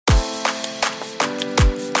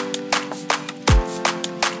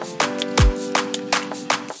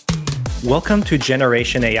Welcome to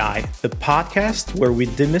Generation AI, the podcast where we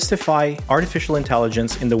demystify artificial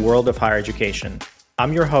intelligence in the world of higher education.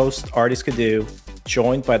 I'm your host, Artis Kadu,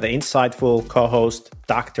 joined by the insightful co-host,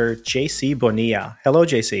 Dr. JC Bonilla. Hello,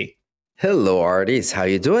 JC. Hello, Artis. How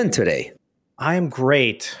you doing today? I am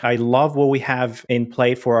great. I love what we have in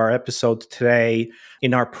play for our episode today.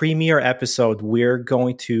 In our premiere episode, we're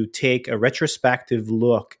going to take a retrospective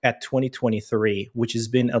look at 2023, which has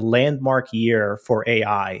been a landmark year for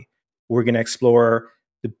AI. We're going to explore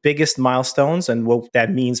the biggest milestones and what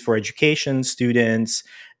that means for education, students,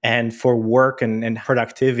 and for work and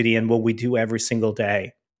productivity and what we do every single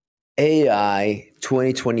day. AI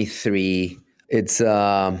 2023, it's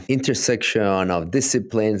an intersection of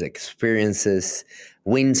disciplines, experiences,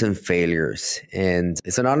 wins and failures. And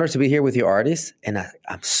it's an honor to be here with you, Artis. And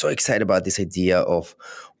I'm so excited about this idea of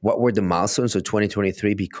what were the milestones of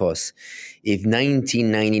 2023, because if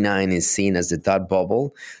 1999 is seen as the dot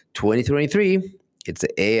bubble, 2023, it's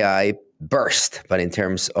the AI burst, but in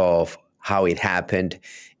terms of how it happened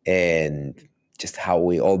and just how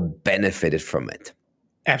we all benefited from it.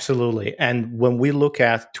 Absolutely. And when we look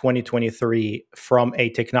at 2023 from a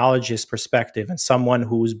technologist perspective and someone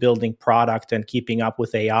who's building product and keeping up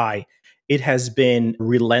with AI, it has been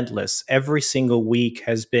relentless. Every single week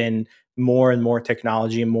has been more and more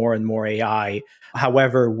technology, more and more AI.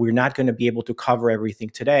 However, we're not going to be able to cover everything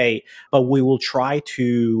today, but we will try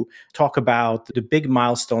to talk about the big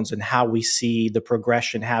milestones and how we see the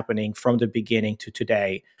progression happening from the beginning to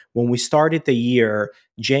today. When we started the year,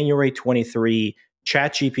 January 23,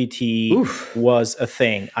 ChatGPT was a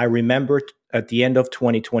thing. I remember at the end of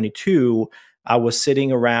 2022, I was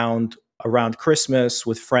sitting around Christmas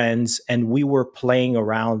with friends, and we were playing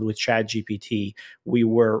around with ChatGPT. We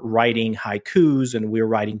were writing haikus and we were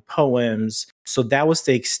writing poems. So that was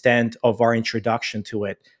the extent of our introduction to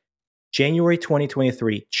it. January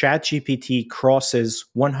 2023, ChatGPT crosses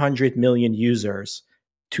 100 million users.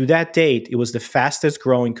 To that date, it was the fastest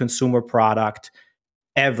growing consumer product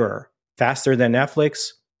ever. Faster than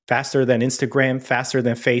Netflix, faster than Instagram, faster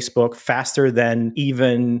than Facebook, faster than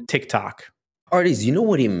even TikTok. Artis, you know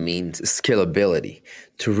what it means, scalability,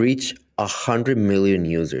 to reach 100 million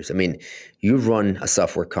users. I mean, you run a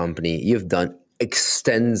software company, you've done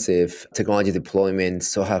extensive technology deployments,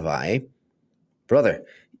 so have I. Brother,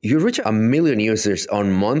 you reach 1 million users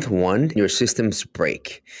on month one, your systems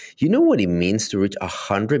break. You know what it means to reach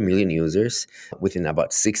 100 million users within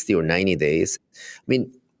about 60 or 90 days? I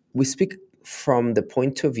mean, we speak from the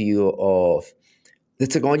point of view of the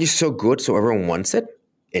technology is so good, so everyone wants it.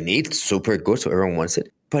 And it's super good, so everyone wants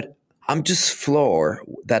it. But I'm just floored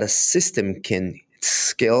that a system can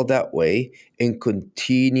scale that way and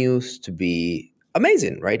continues to be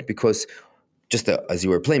amazing, right? Because just as you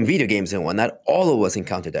were playing video games and whatnot, all of us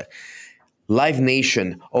encountered that. Live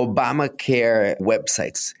Nation, Obamacare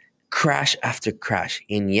websites, crash after crash.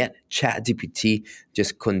 And yet ChatGPT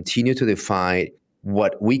just continue to define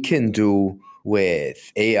what we can do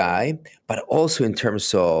with AI, but also in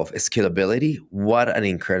terms of scalability. What an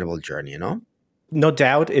incredible journey, you know? No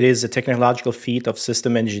doubt it is a technological feat of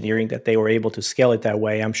system engineering that they were able to scale it that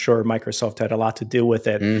way. I'm sure Microsoft had a lot to do with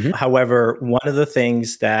it. Mm-hmm. However, one of the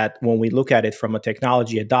things that when we look at it from a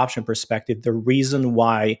technology adoption perspective, the reason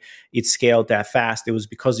why it scaled that fast, it was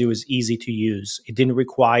because it was easy to use. It didn't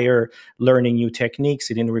require learning new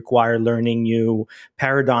techniques. It didn't require learning new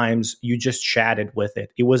paradigms. You just chatted with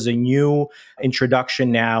it. It was a new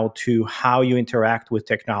introduction now to how you interact with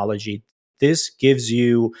technology. This gives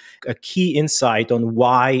you a key insight on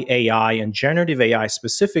why AI and generative AI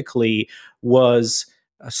specifically was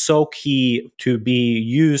so key to be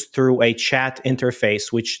used through a chat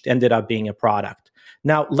interface, which ended up being a product.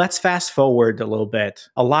 Now, let's fast forward a little bit.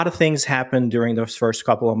 A lot of things happened during those first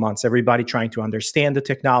couple of months. Everybody trying to understand the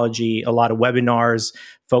technology, a lot of webinars,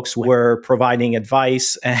 folks were providing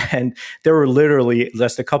advice, and they were literally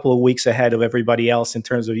just a couple of weeks ahead of everybody else in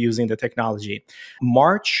terms of using the technology.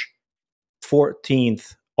 March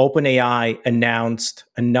 14th, OpenAI announced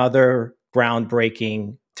another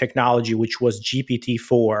groundbreaking technology, which was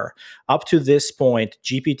GPT-4. Up to this point,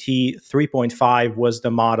 GPT 3.5 was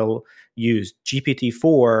the model used.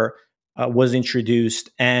 GPT-4 was introduced,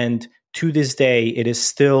 and to this day, it is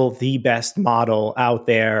still the best model out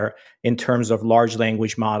there in terms of large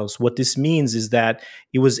language models. What this means is that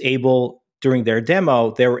it was able during their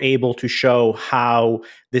demo, they were able to show how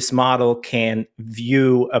this model can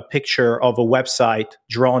view a picture of a website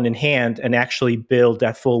drawn in hand and actually build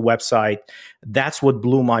that full website. That's what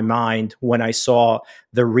blew my mind when I saw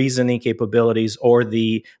the reasoning capabilities or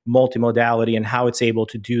the multimodality and how it's able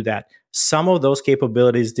to do that. Some of those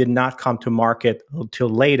capabilities did not come to market until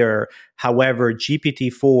later. However,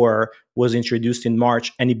 GPT-4 was introduced in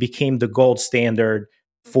March and it became the gold standard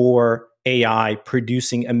for AI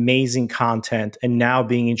producing amazing content and now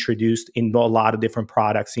being introduced in a lot of different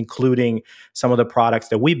products, including some of the products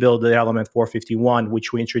that we build at Element 451,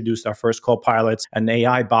 which we introduced our first co-pilots and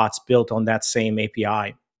AI bots built on that same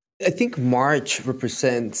API. I think March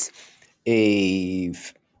represents a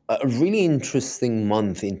really interesting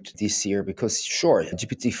month into this year because, sure,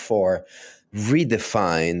 GPT-4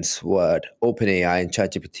 redefines what OpenAI and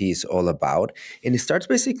ChatGPT is all about. And it starts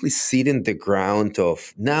basically seeding the ground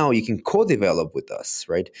of now you can co-develop with us,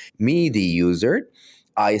 right? Me, the user,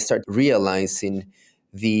 I start realizing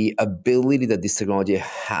the ability that this technology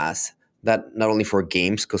has, that not only for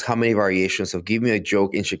games, because how many variations of give me a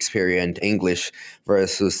joke in Shakespearean English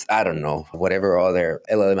versus, I don't know, whatever other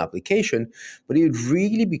LLM application, but it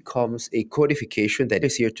really becomes a codification that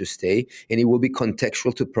is here to stay, and it will be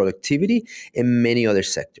contextual to productivity and many other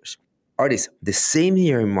sectors. Artists, the same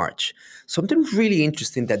year in March, something really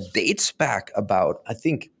interesting that dates back about, I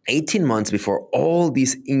think, 18 months before all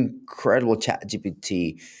these incredible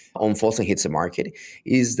ChatGPT unfolds and hits the market,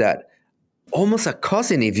 is that almost a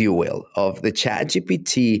cousin, if you will, of the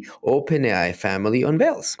ChatGPT OpenAI family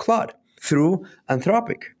unveils Claude through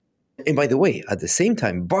Anthropic. And by the way, at the same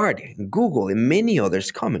time, Bard, Google, and many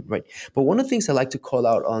others comment, right? But one of the things I like to call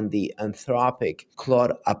out on the Anthropic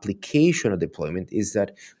Claude application or deployment is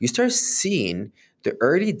that you start seeing the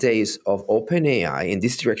early days of OpenAI in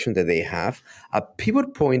this direction that they have, a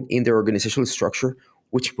pivot point in their organizational structure,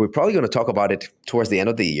 which we're probably going to talk about it towards the end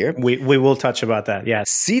of the year. We will touch about that, yes.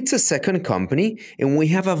 Seed's a second company, and we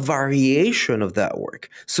have a variation of that work.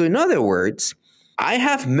 So in other words, I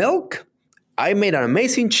have milk, I made an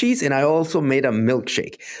amazing cheese, and I also made a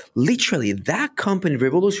milkshake. Literally, that company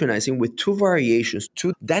revolutionizing with two variations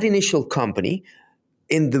to that initial company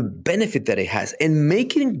and the benefit that it has, and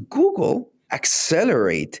making Google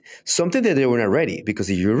accelerate something that they were not ready. Because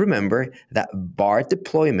if you remember that Bard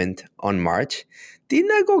deployment on March did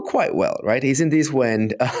not go quite well, right? Isn't this when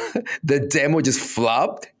the demo just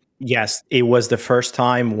flopped? Yes, it was the first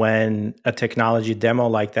time when a technology demo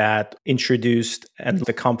like that introduced and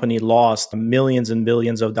the company lost millions and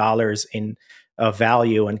billions of dollars in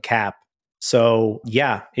value and cap. So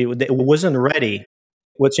yeah, it wasn't ready.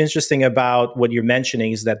 What's interesting about what you're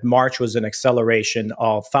mentioning is that March was an acceleration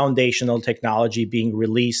of foundational technology being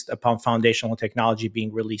released upon foundational technology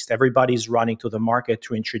being released. Everybody's running to the market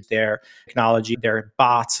to introduce their technology, their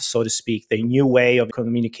bots, so to speak, their new way of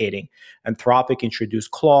communicating. Anthropic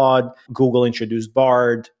introduced Claude, Google introduced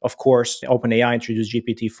Bard, of course, OpenAI introduced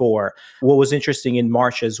GPT-4. What was interesting in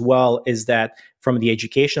March as well is that from the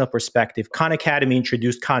educational perspective, Khan Academy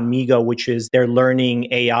introduced Khanmigo, which is their learning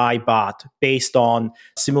AI bot based on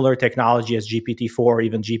similar technology as GPT-4 or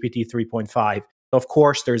even GPT 3.5. Of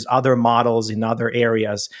course, there's other models in other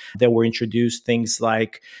areas that were introduced, things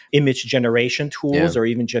like image generation tools or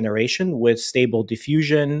even generation with Stable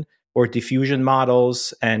Diffusion or diffusion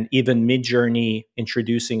models, and even Midjourney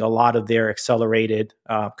introducing a lot of their accelerated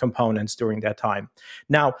components during that time.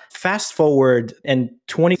 Now, fast forward, and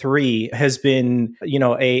 23 has been,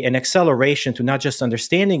 an acceleration to not just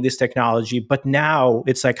understanding this technology, but now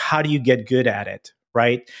it's like, how do you get good at it,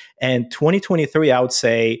 right? And 2023, I would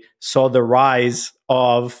say, saw the rise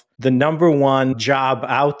of the number one job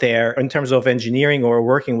out there in terms of engineering or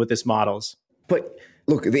working with these models. But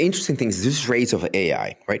look, the interesting thing is this race of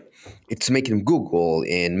AI, right? It's making Google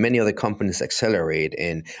and many other companies accelerate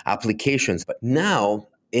in applications. But now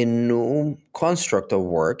a new construct of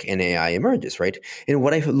work in AI emerges, right? And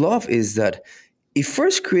what I love is that it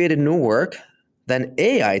first created new work, then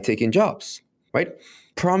AI taking jobs, right?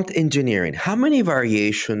 Prompt engineering. How many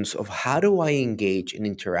variations of how do I engage and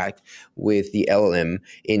interact with the LLM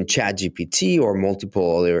in ChatGPT or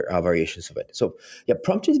multiple other variations of it? So, yeah,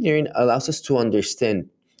 prompt engineering allows us to understand,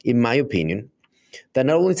 in my opinion, that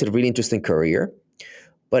not only is it a really interesting career,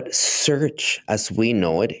 but search as we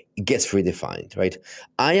know it gets redefined, right?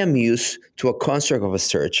 I am used to a construct of a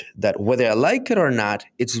search that whether I like it or not,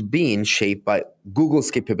 it's being shaped by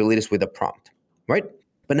Google's capabilities with a prompt, right?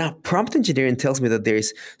 But now prompt engineering tells me that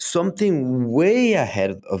there's something way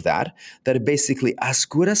ahead of that basically as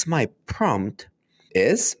good as my prompt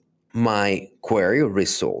is, my query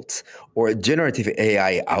results or generative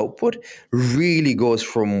AI output really goes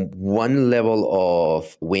from one level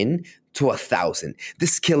of win to 1,000. The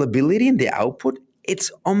scalability in the output,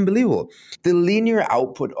 it's unbelievable. The linear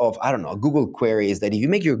output of, I don't know, a Google query is that if you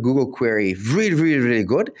make your Google query really, really, really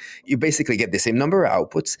good, you basically get the same number of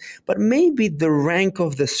outputs, but maybe the rank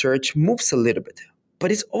of the search moves a little bit,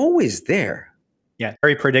 but it's always there. Yeah,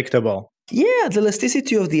 very predictable. Yeah, the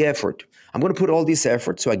elasticity of the effort. I'm going to put all this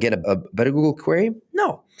effort so I get a better Google query.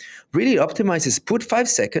 No, really it optimizes, put 5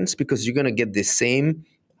 seconds because you're going to get the same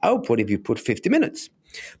output if you put 50 minutes.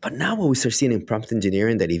 But now what we start seeing in prompt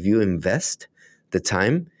engineering, that if you invest the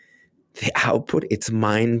time, the output, it's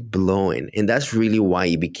mind blowing. And that's really why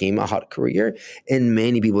it became a hot career. And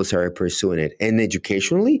many people started pursuing it. And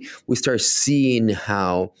educationally, we start seeing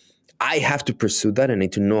how I have to pursue that. I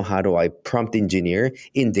need to know how do I prompt engineer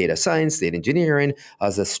in data science, data engineering,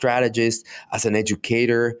 as a strategist, as an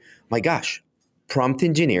educator. My gosh, prompt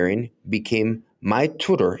engineering became my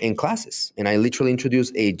tutor in classes. And I literally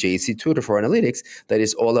introduced a JC tutor for analytics that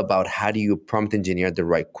is all about how do you prompt engineer the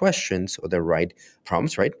right questions or the right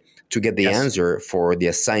prompts, right? To get the answer for the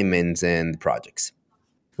assignments and projects.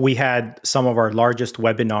 We had some of our largest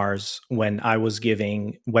webinars when I was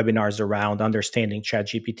giving webinars around understanding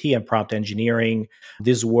ChatGPT and prompt engineering.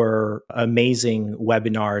 These were amazing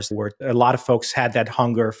webinars where a lot of folks had that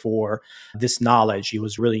hunger for this knowledge. It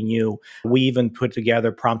was really new. We even put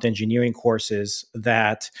together prompt engineering courses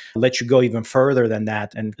that let you go even further than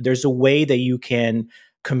that. And there's a way that you can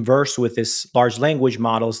converse with this large language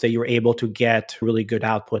models that you're able to get really good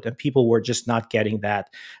output. And people were just not getting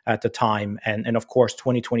that at the time. And of course,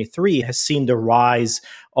 2023 has seen the rise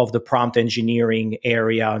of the prompt engineering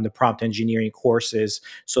area and the prompt engineering courses.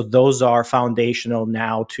 So those are foundational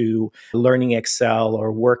now to learning Excel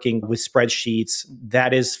or working with spreadsheets.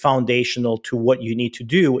 That is foundational to what you need to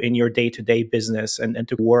do in your day-to-day business and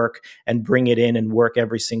to work and bring it in and work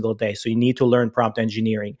every single day. So you need to learn prompt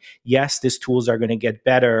engineering. Yes, these tools are going to get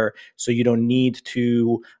better, so you don't need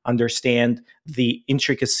to understand the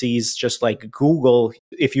intricacies just like Google.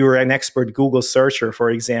 If you're an expert Google searcher, for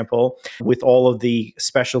example, with all of the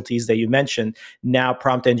specialties that you mentioned, now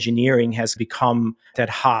prompt engineering has become that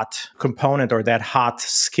hot component or that hot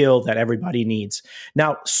skill that everybody needs.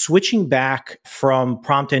 Now, switching back from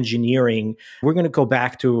prompt engineering, we're going to go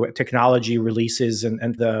back to technology releases and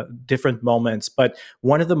the different moments. But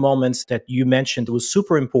one of the moments that you mentioned was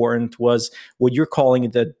super important was what you're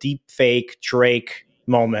calling the deep fake Drake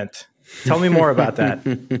moment. Tell me more about that.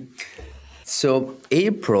 So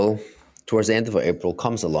April, towards the end of April,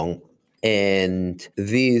 comes along, and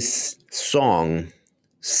this song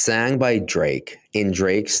sang by Drake in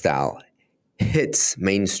Drake style hits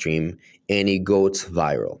mainstream and it goes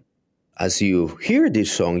viral. As you hear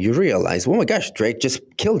this song, you realize, oh my gosh, Drake just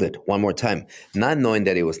killed it one more time, not knowing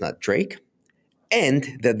that it was not Drake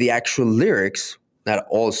and that the actual lyrics not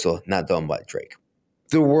done by Drake.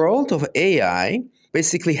 The world of AI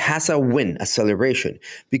basically has a win, a celebration,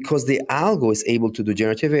 because the algo is able to do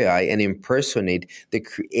generative AI and impersonate the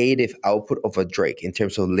creative output of a Drake in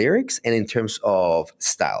terms of lyrics and in terms of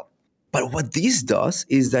style. But what this does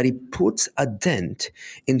is that it puts a dent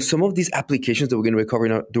in some of these applications that we're going to be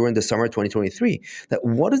covering during the summer of 2023. That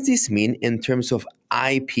what does this mean in terms of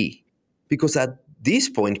IP? Because at this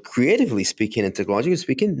point, creatively speaking and technologically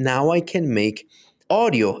speaking, now I can make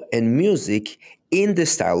audio and music in the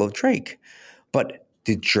style of Drake. But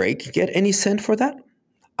did Drake get any cent for that?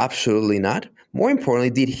 Absolutely not. More importantly,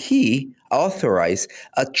 did he authorize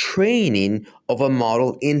a training of a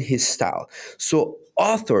model in his style? So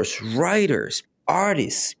authors, writers,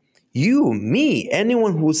 artists, you, me,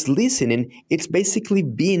 anyone who's listening, it's basically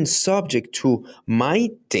being subject to my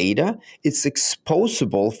data. It's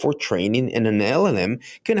exposable for training, and an LLM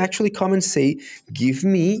can actually come and say, give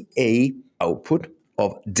me a output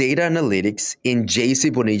of data analytics in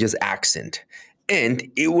JC Bonilla's accent. And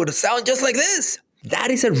it would sound just like this. That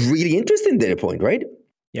is a really interesting data point, right?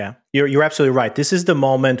 Yeah, you're absolutely right. This is the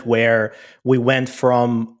moment where we went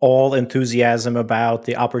from all enthusiasm about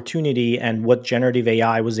the opportunity and what generative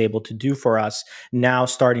AI was able to do for us, now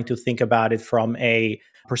starting to think about it from a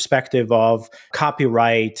perspective of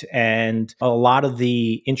copyright and a lot of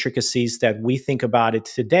the intricacies that we think about it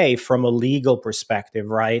today from a legal perspective,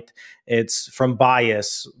 right? It's from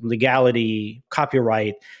bias, legality,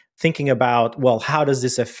 copyright, thinking about, well, how does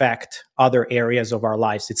this affect other areas of our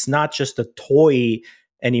lives? It's not just a toy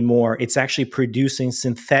anymore. It's actually producing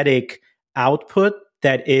synthetic output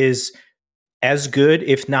that is as good,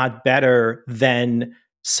 if not better, than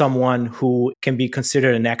someone who can be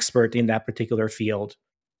considered an expert in that particular field.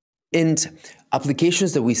 And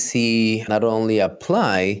applications that we see not only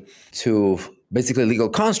apply to basically legal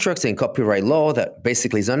constructs and copyright law that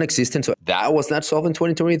basically is non-existent. So that was not solved in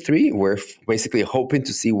 2023. We're basically hoping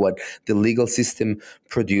to see what the legal system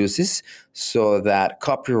produces so that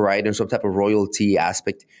copyright and some type of royalty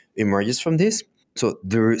aspect emerges from this. So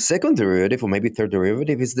the second derivative, or maybe third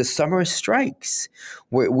derivative, is the summer strikes,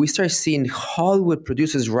 where we start seeing Hollywood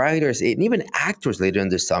producers, writers, and even actors later in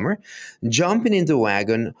the summer jumping in the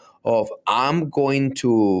wagon of, I'm going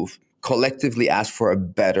to collectively ask for a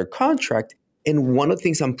better contract. And one of the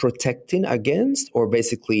things I'm protecting against, or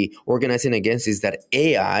basically organizing against, is that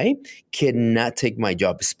AI cannot take my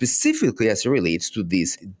job, specifically as it relates to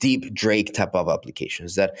these deep Drake type of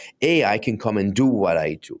applications, that AI can come and do what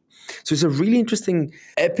I do. So it's a really interesting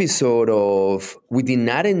episode of, we did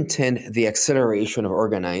not intend the acceleration of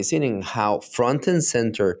organizing and how front and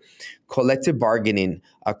center collective bargaining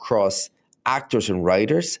across actors and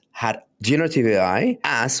writers had generative AI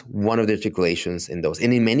as one of the articulations in those.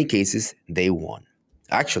 And in many cases, they won.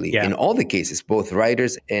 Actually, in all the cases, both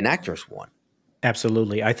writers and actors won.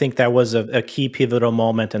 Absolutely. I think that was a key pivotal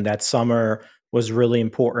moment, and that summer was really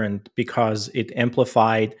important because it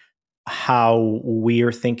amplified how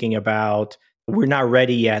we're thinking about, we're not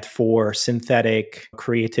ready yet for synthetic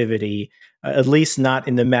creativity, at least not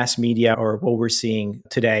in the mass media or what we're seeing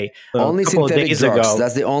today. Only synthetic drugs.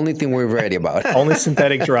 That's the only thing we're ready about. Only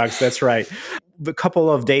synthetic drugs. That's right. A couple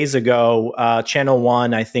of days ago, Channel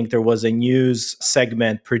One, I think there was a news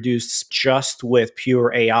segment produced just with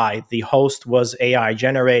pure AI. The host was AI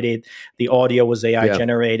generated. The audio was AI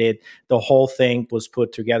generated. The whole thing was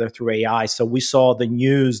put together through AI. So we saw the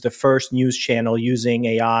news, the first news channel using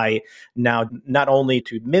AI now, not only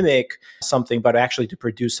to mimic something, but actually to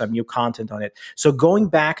produce some new content on it. So going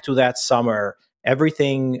back to that summer,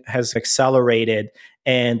 everything has accelerated.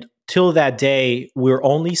 And till that day, we're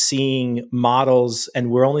only seeing models and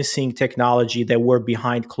we're only seeing technology that were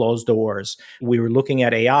behind closed doors. We were looking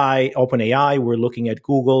at AI, OpenAI, we're looking at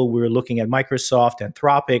Google, we're looking at Microsoft,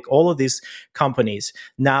 Anthropic, all of these companies.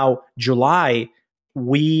 Now, July,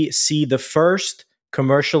 we see the first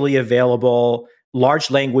commercially available large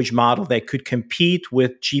language model that could compete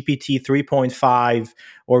with GPT 3.5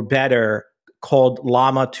 or better, called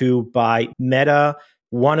Llama 2 by Meta.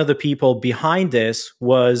 One of the people behind this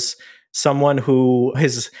was someone who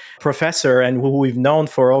is a professor and who we've known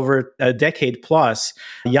for over a decade plus,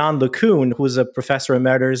 Yann LeCun, who's a professor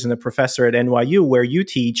emeritus and a professor at NYU, where you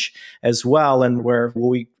teach as well, and where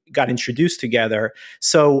we got introduced together.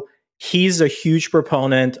 So he's a huge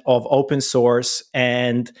proponent of open source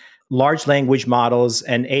and large language models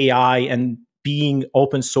and AI and being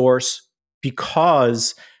open source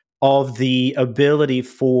because of the ability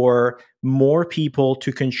for more people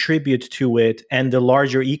to contribute to it and the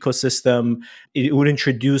larger ecosystem. It would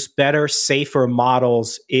introduce better, safer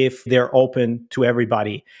models if they're open to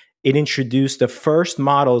everybody. It introduced the first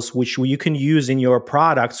models which you can use in your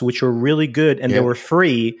products, which are really good and they were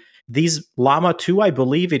free. These Llama 2, I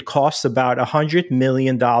believe it costs about $100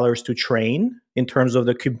 million to train in terms of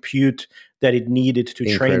the compute that it needed to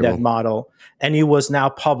train that model. And it was now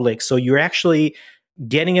public. So you're actually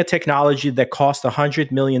getting a technology that cost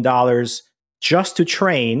 $100 million just to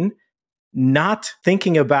train, not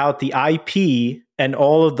thinking about the IP and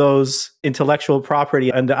all of those intellectual property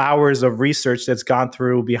and the hours of research that's gone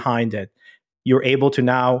through behind it. You're able to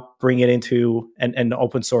now bring it into an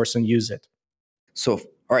open source and use it. So,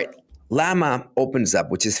 all right, Llama opens up,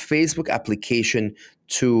 which is Facebook application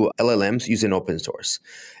to LLMs using open source.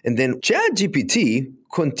 And then ChatGPT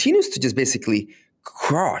continues to just basically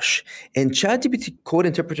crush, and ChatGPT Code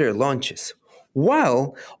Interpreter launches.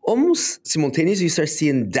 While almost simultaneously, you start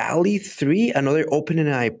seeing DALL-E 3, another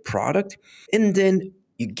OpenAI product, and then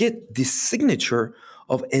you get this signature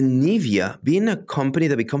of NVIDIA being a company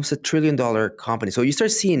that becomes $1 trillion company. So you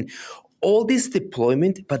start seeing all this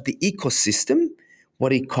deployment, but the ecosystem,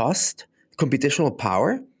 what it cost, computational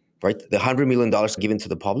power, right? The $100 million given to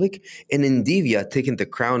the public, and NVIDIA taking the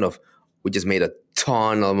crown of, we just made a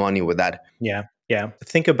ton of money with that. Yeah.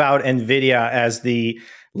 Think about NVIDIA as the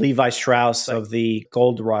Levi Strauss of the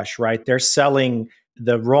gold rush, right? They're selling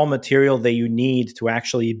the raw material that you need to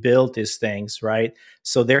actually build these things, right?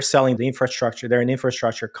 So they're selling the infrastructure. They're an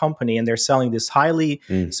infrastructure company, and they're selling this highly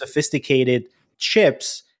sophisticated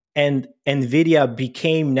chips. And NVIDIA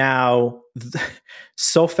became now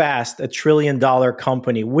so fast $1 trillion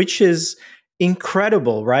company, which is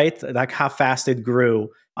incredible, right? Like how fast it grew.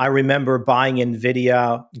 I remember buying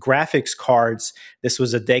NVIDIA graphics cards. This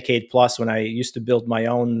was a decade plus when I used to build my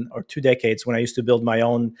own, or 2 decades when I used to build my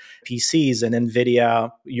own PCs. And NVIDIA,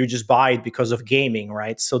 you just buy it because of gaming,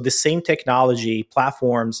 right? So the same technology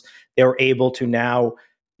platforms, they were able to now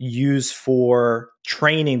use for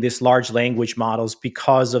training these large language models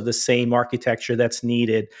because of the same architecture that's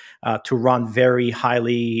needed to run very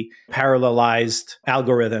highly parallelized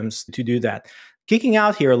algorithms to do that. Geeking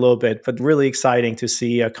out here a little bit, but really exciting to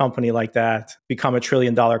see a company like that become $1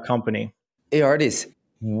 trillion company. Hey, Artis,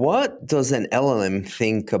 what does an LLM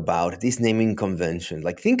think about this naming convention?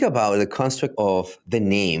 Like, think about the construct of the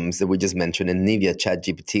names that we just mentioned: NVIDIA,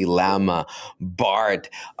 ChatGPT, Llama, Bard,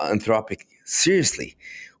 Anthropic. Seriously,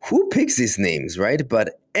 who picks these names, right?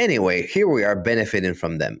 But anyway, here we are benefiting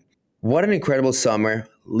from them. What an incredible summer,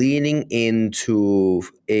 leaning into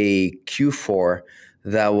a Q4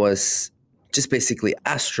 that was just basically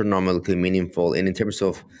astronomically meaningful. And in terms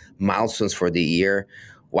of milestones for the year,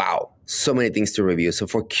 wow, so many things to review. So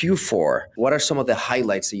for Q4, what are some of the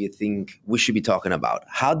highlights that you think we should be talking about?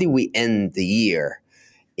 How did we end the year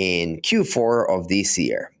in Q4 of this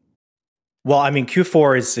year? Well, I mean,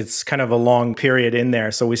 Q4 it's kind of a long period in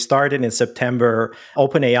there. So we started in September.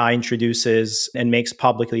 OpenAI introduces and makes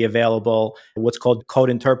publicly available what's called Code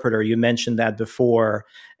Interpreter. You mentioned that before.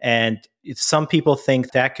 And some people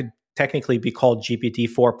think that could technically be called GPT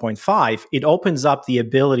 4.5. It opens up the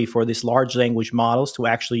ability for these large language models to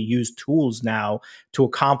actually use tools now to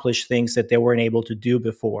accomplish things that they weren't able to do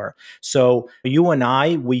before. So you and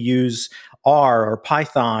I, we use R or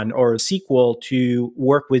Python or SQL to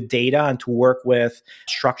work with data and to work with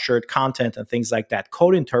structured content and things like that.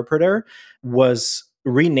 Code Interpreter was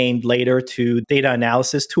renamed later to Data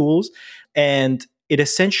Analysis Tools, and it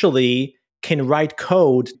essentially can write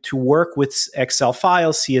code to work with Excel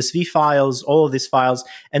files, CSV files, all of these files,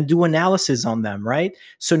 and do analysis on them, right?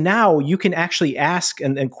 So now you can actually ask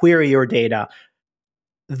and query your data.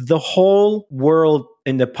 The whole world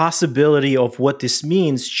and the possibility of what this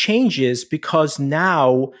means changes because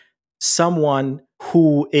now someone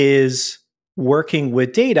who is working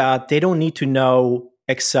with data, they don't need to know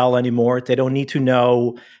Excel anymore. They don't need to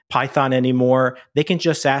know Python anymore. They can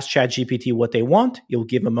just ask ChatGPT what they want. You'll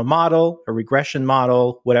give them a model, a regression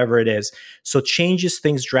model, whatever it is. So it changes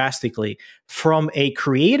things drastically. From a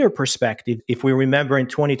creator perspective, if we remember in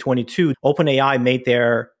 2022, OpenAI made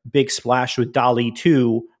their big splash with DALL-E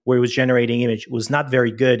 2, where it was generating image. It was not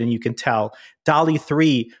very good, and you can tell. DALL-E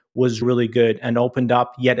 3 was really good and opened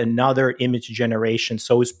up yet another image generation.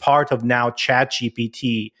 So it's part of now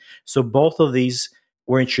ChatGPT. So both of these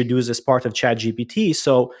were introduced as part of ChatGPT.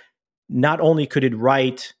 So not only could it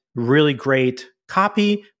write really great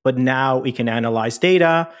copy, but now it can analyze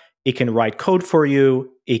data, it can write code for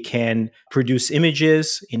you, it can produce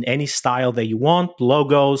images in any style that you want,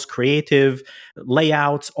 logos, creative,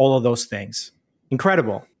 layouts, all of those things.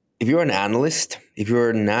 Incredible. If you're an analyst, if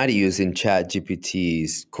you're not using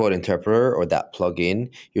ChatGPT's Code Interpreter or that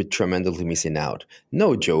plugin, you're tremendously missing out.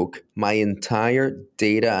 No joke, my entire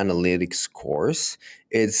data analytics course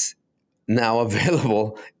is now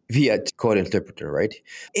available via Code Interpreter, right?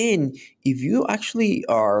 And if you actually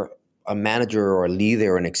are a manager or a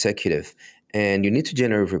leader or an executive and you need to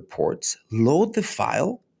generate reports, load the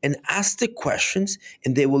file and ask the questions,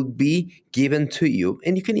 and they will be given to you,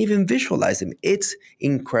 and you can even visualize them. It's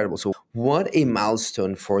incredible. So what a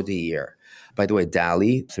milestone for the year. By the way,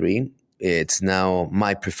 DALL-E 3, it's now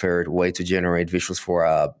my preferred way to generate visuals for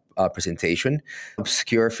a presentation.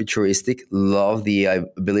 Obscure, futuristic, love the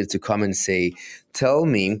ability to come and say, tell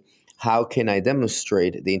me, how can I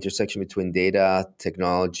demonstrate the intersection between data,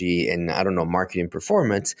 technology, and marketing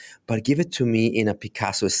performance, but give it to me in a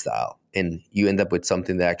Picasso style. And you end up with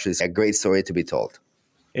something that actually is a great story to be told.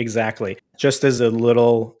 Exactly. Just as a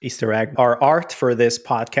little Easter egg, our art for this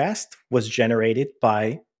podcast was generated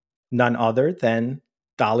by none other than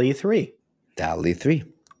DALL-E 3. DALL-E 3.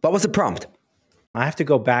 What was the prompt? I have to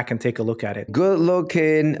go back and take a look at it. Good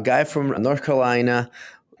looking guy from North Carolina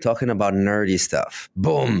talking about nerdy stuff.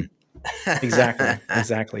 Boom.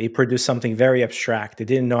 Exactly. He produced something very abstract. He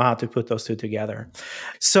didn't know how to put those two together.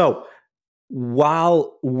 So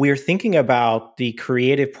while we're thinking about the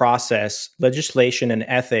creative process, legislation and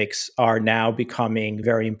ethics are now becoming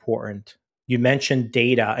very important. You mentioned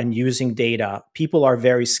data and using data. People are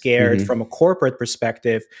very scared from a corporate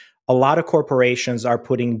perspective. A lot of corporations are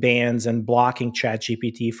putting bans and blocking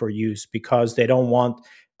ChatGPT for use because they don't want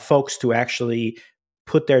folks to actually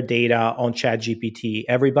put their data on ChatGPT.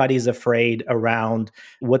 Everybody's afraid around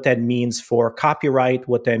what that means for copyright,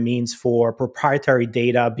 what that means for proprietary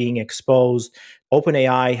data being exposed.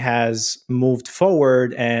 OpenAI has moved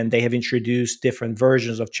forward and they have introduced different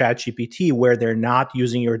versions of ChatGPT where they're not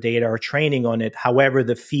using your data or training on it. However,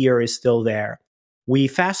 the fear is still there. We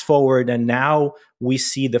fast forward and now we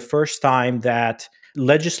see the first time that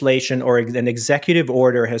legislation or an executive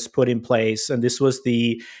order has put in place. And this was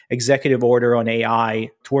the executive order on AI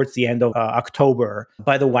towards the end of October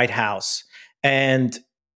by the White House. And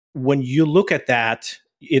when you look at that,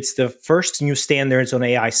 it's the first new standards on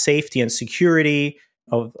AI safety and security,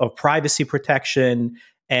 of privacy protection,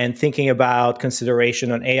 and thinking about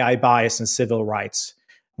consideration on AI bias and civil rights.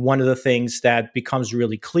 One of the things that becomes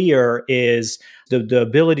really clear is the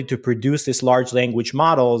ability to produce these large language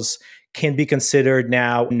models can be considered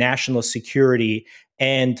now national security.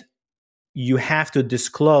 And you have to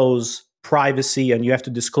disclose privacy and you have to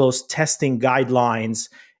disclose testing guidelines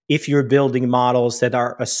if you're building models that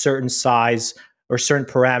are a certain size or certain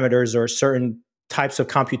parameters or certain types of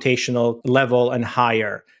computational level and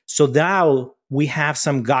higher. So now we have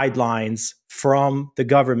some guidelines from the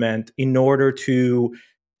government in order to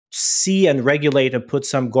see and regulate and put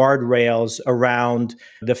some guardrails around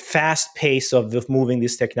the fast pace of moving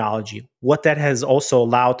this technology. What that has also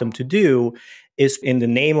allowed them to do is, in the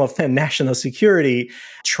name of national security,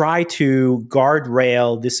 try to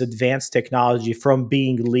guardrail this advanced technology from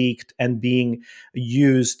being leaked and being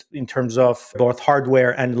used in terms of both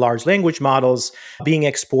hardware and large language models being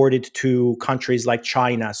exported to countries like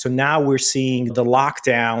China. So now we're seeing the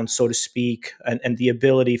lockdown, so to speak, and the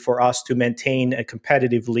ability for us to maintain a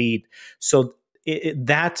competitive lead. So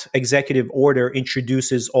that executive order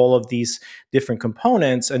introduces all of these different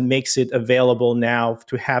components and makes it available now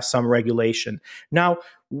to have some regulation. Now,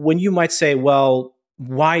 when you might say, well,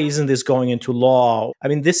 why isn't this going into law? I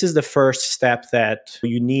mean, this is the first step that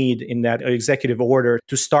you need in that executive order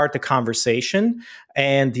to start the conversation.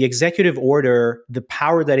 And the executive order, the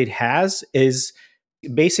power that it has is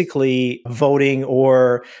basically voting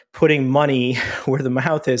or putting money where the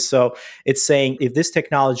mouth is. So it's saying if this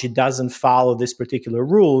technology doesn't follow this particular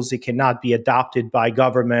rules, it cannot be adopted by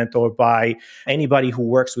government or by anybody who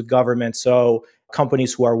works with government. So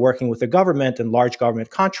companies who are working with the government and large government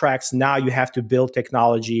contracts, now you have to build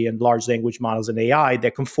technology and large language models and AI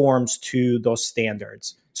that conforms to those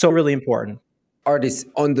standards. So really important. Artists,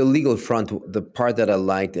 on the legal front, the part that I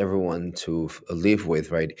liked everyone to live with,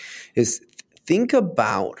 right, is think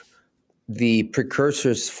about the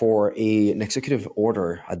precursors for an executive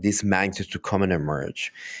order at this magnitude to come and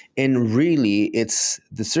emerge. And really, it's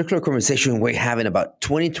the circular conversation we're having about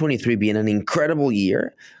 2023 being an incredible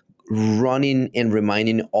year, running and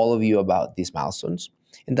reminding all of you about these milestones.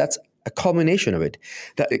 And that's a culmination of it.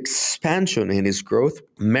 That expansion and its growth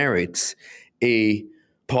merits a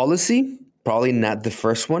policy, probably not the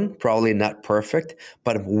first one, probably not perfect,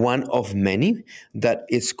 but one of many that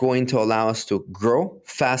is going to allow us to grow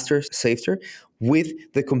faster, safer, with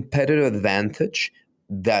the competitive advantage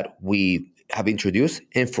that we have introduced,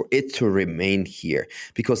 and for it to remain here.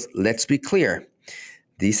 Because let's be clear,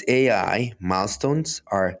 these AI milestones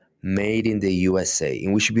are made in the USA,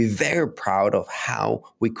 and we should be very proud of how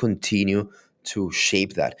we continue to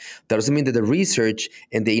shape that. That doesn't mean that the research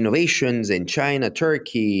and the innovations in China,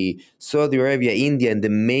 Turkey, Saudi Arabia, India, and the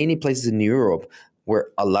many places in Europe where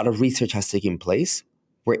a lot of research has taken place,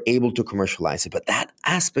 we're able to commercialize it. But that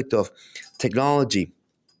aspect of technology,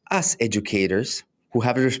 us educators who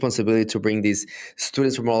have the responsibility to bring these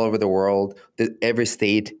students from all over the world, every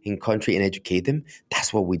state and country, and educate them,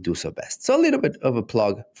 that's what we do so best. So a little bit of a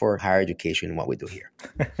plug for higher education and what we do here.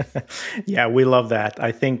 Yeah, we love that.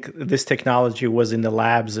 I think this technology was in the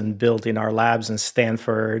labs and built in our labs in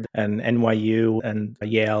Stanford and NYU and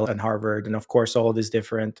Yale and Harvard, and of course, all of these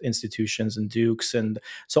different institutions and Dukes. And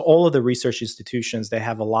so all of the research institutions, they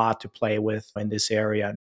have a lot to play with in this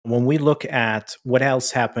area. When we look at what else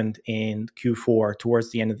happened in Q4 towards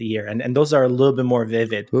the end of the year, and those are a little bit more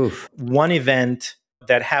vivid. Oof. One event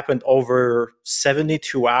that happened over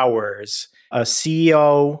 72 hours, a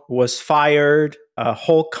CEO was fired, a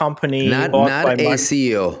whole company not a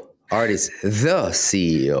CEO, artist, the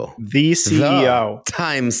CEO. The CEO. The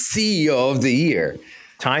Times CEO of the year.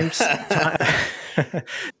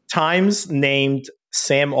 Times named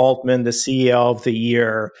Sam Altman the CEO of the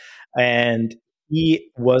year, and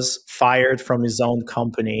he was fired from his own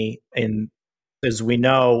company. And as we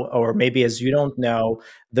know, or maybe as you don't know,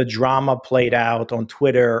 the drama played out on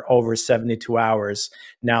Twitter over 72 hours.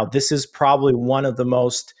 Now, this is probably one of the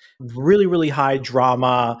most really, really high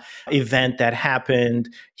drama event that happened.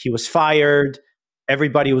 He was fired.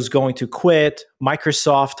 Everybody was going to quit.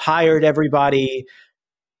 Microsoft hired everybody.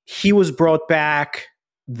 He was brought back.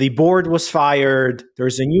 The board was fired.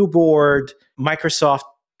 There's a new board. Microsoft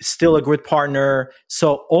still a good partner.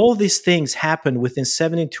 So all these things happened within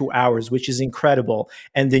 72 hours, which is incredible.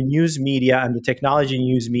 And the news media and the technology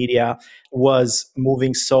news media was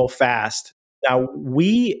moving so fast. Now,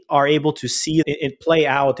 we are able to see it play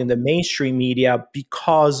out in the mainstream media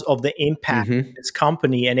because of the impact this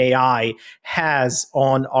company and AI has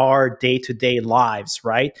on our day-to-day lives,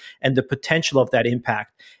 right? And the potential of that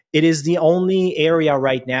impact. It is the only area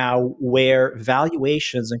right now where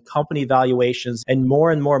valuations and company valuations and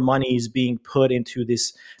more money is being put into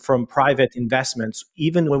this from private investments,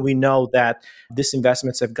 even when we know that these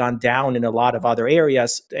investments have gone down in a lot of other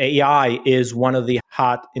areas. AI is one of the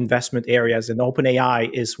hot investment areas, and OpenAI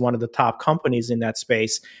is one of the top companies in that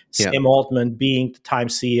space. Yeah. Sam Altman being the Time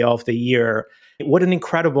CEO of the year. What an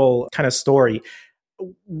incredible kind of story.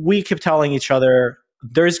 We keep telling each other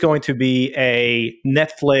there's going to be a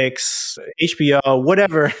Netflix, HBO,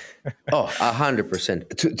 whatever. Oh,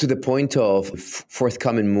 100%. To the point of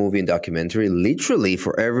forthcoming movie and documentary, literally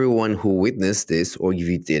for everyone who witnessed this, or if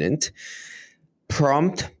you didn't,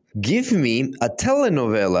 prompt, give me a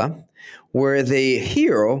telenovela where the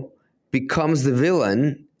hero becomes the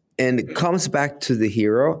villain and comes back to the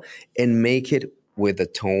hero and make it with the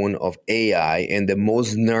tone of AI and the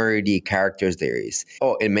most nerdy characters there is.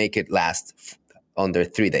 Oh, and make it last under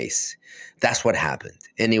 3 days. That's what happened.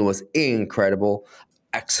 And it was incredible,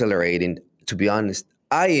 accelerating. To be honest,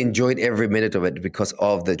 I enjoyed every minute of it because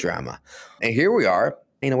of the drama. And here we are,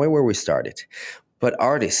 in a way, where we started. But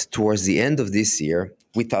artists, towards the end of this year,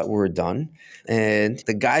 we thought we were done. And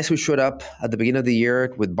the guys who showed up at the beginning of the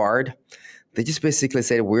year with Bard, they just basically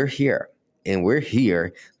said, we're here. And we're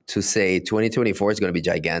here to say 2024 is going to be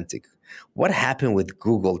gigantic. What happened with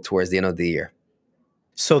Google towards the end of the year?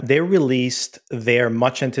 So they released their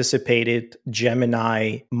much anticipated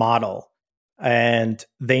Gemini model, and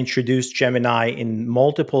they introduced Gemini in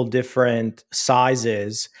multiple different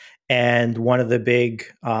sizes. And one of the big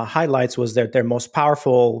highlights was that their most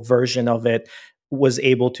powerful version of it was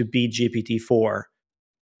able to beat GPT-4.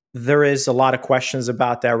 There is a lot of questions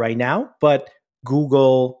about that right now, but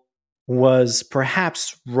Google was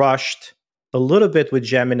perhaps rushed a little bit with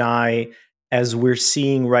Gemini, as we're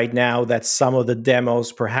seeing right now that some of the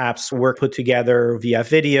demos perhaps were put together via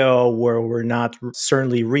video where were not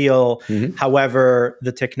certainly real. However,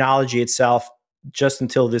 the technology itself, just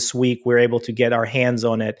until this week, we're able to get our hands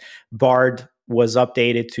on it. Bard was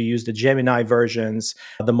updated to use the Gemini versions.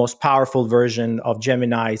 The most powerful version of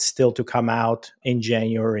Gemini is still to come out in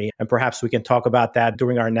January. And perhaps we can talk about that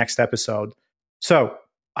during our next episode. So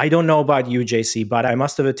I don't know about you, JC, but I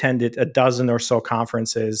must have attended a dozen or so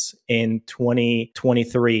conferences in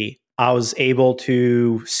 2023. I was able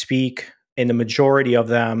to speak in the majority of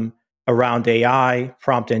them around AI,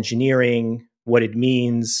 prompt engineering, what it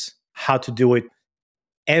means, how to do it.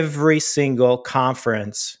 Every single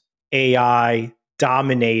conference, AI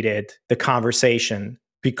dominated the conversation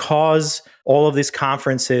because all of these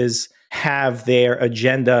conferences have their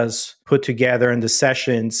agendas put together in the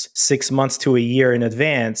sessions 6 months to a year in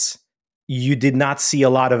advance. You did not see a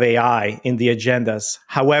lot of AI in the agendas.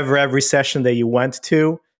 However, every session that you went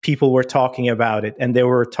to, people were talking about it, and they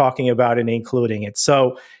were talking about it and including it.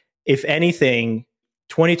 So if anything,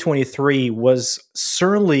 2023 was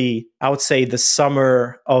certainly, I would say, the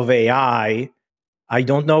summer of AI. I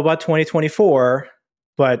don't know about 2024,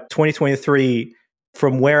 but 2023,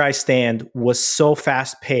 from where I stand, was so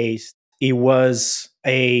fast paced. It was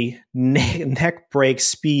a neck break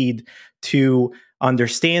speed to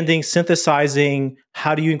understanding, synthesizing.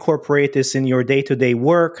 How do you incorporate this in your day-to-day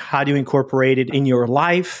work? How do you incorporate it in your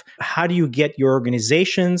life? How do you get your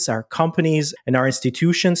organizations, our companies, and our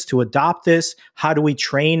institutions to adopt this? How do we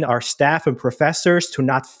train our staff and professors to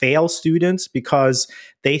not fail students because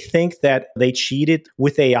they think that they cheated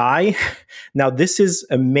with AI? Now, this is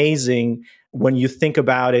amazing when you think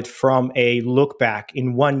about it from a look back.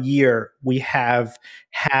 In 1 year, we have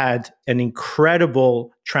had an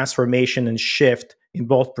incredible transformation and shift in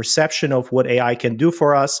both perception of what AI can do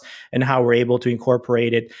for us and how we're able to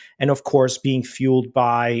incorporate it. And of course, being fueled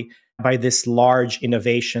by this large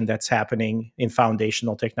innovation that's happening in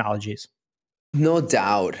foundational technologies. No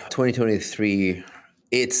doubt, 2023,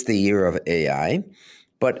 it's the year of AI,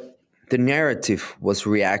 but the narrative was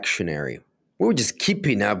reactionary. We were just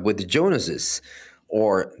keeping up with the Jonases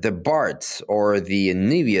or the Barts or the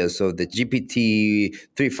Nivias of the GPT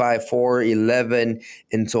 354, 11,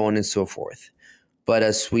 and so on and so forth. But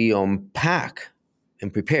as we unpack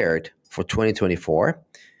and prepared for 2024,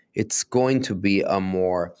 it's going to be a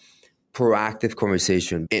more proactive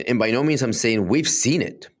conversation. And by no means I'm saying we've seen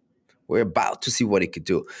it. We're about to see what it could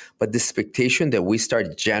do. But the expectation that we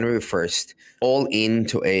start January 1st all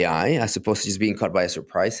into AI, as opposed to just being caught by a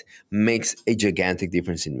surprise, makes a gigantic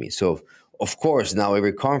difference in me. So, of course, now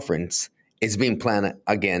every conference is being planned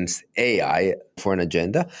against AI for an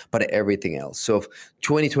agenda, but everything else. So,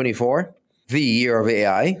 2024, the year of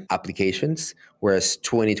AI applications, whereas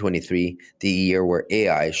 2023, the year where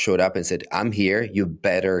AI showed up and said, I'm here, you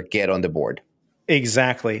better get on the board.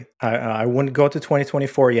 Exactly. I wouldn't go to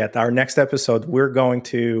 2024 yet. Our next episode, we're going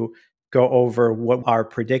to go over what our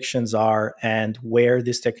predictions are and where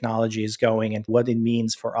this technology is going and what it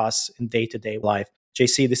means for us in day-to-day life.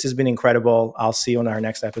 JC, this has been incredible. I'll see you on our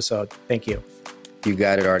next episode. Thank you. You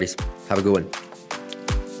got it, Artis. Have a good one.